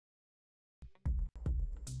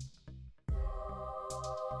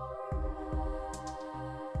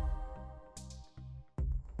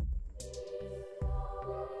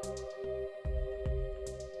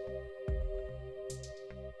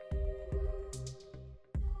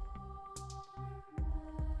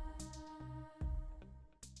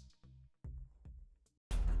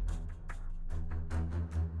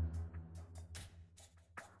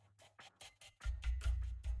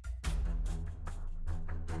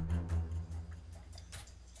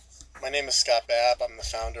My name is Scott Babb. I'm the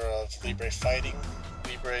founder of Libre Fighting.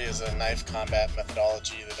 Libre is a knife combat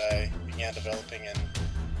methodology that I began developing in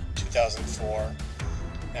 2004.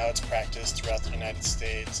 Now it's practiced throughout the United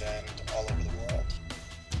States and all over the world.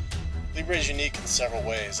 Libre is unique in several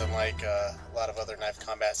ways. Unlike a lot of other knife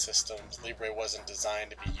combat systems, Libre wasn't designed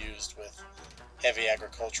to be used with heavy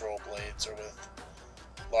agricultural blades or with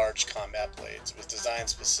large combat blades. It was designed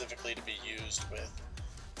specifically to be used with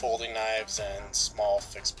folding knives and small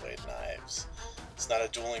fixed blade knives. It's not a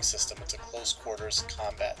dueling system, it's a close quarters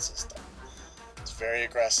combat system. It's very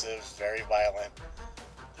aggressive, very violent.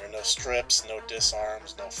 There are no strips, no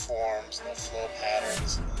disarms, no forms, no flow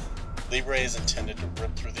patterns. Libre is intended to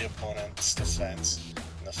rip through the opponent's defense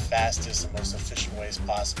in the fastest and most efficient ways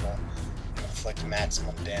possible and inflict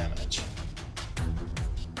maximum damage.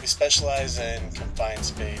 We specialize in confined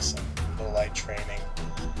space and low light training,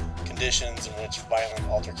 conditions in which violent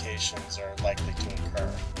altercations are likely to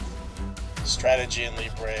occur. Strategy in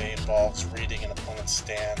Libre involves reading an opponent's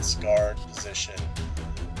stance, guard, position,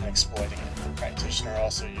 and exploiting it. The practitioner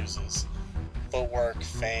also uses footwork,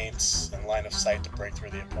 feints, and line of sight to break through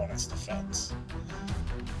the opponent's defense.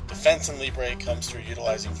 Defense in Libre comes through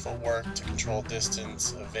utilizing footwork to control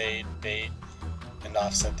distance, evade, bait, and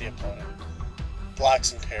offset the opponent.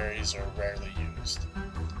 Blocks and parries are rarely used.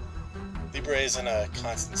 Libre is in a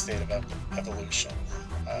constant state of evolution,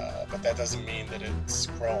 but that doesn't mean that it's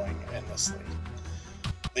growing endlessly.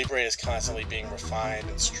 Libre is constantly being refined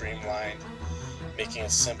and streamlined, making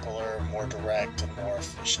it simpler, more direct, and more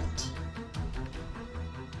efficient.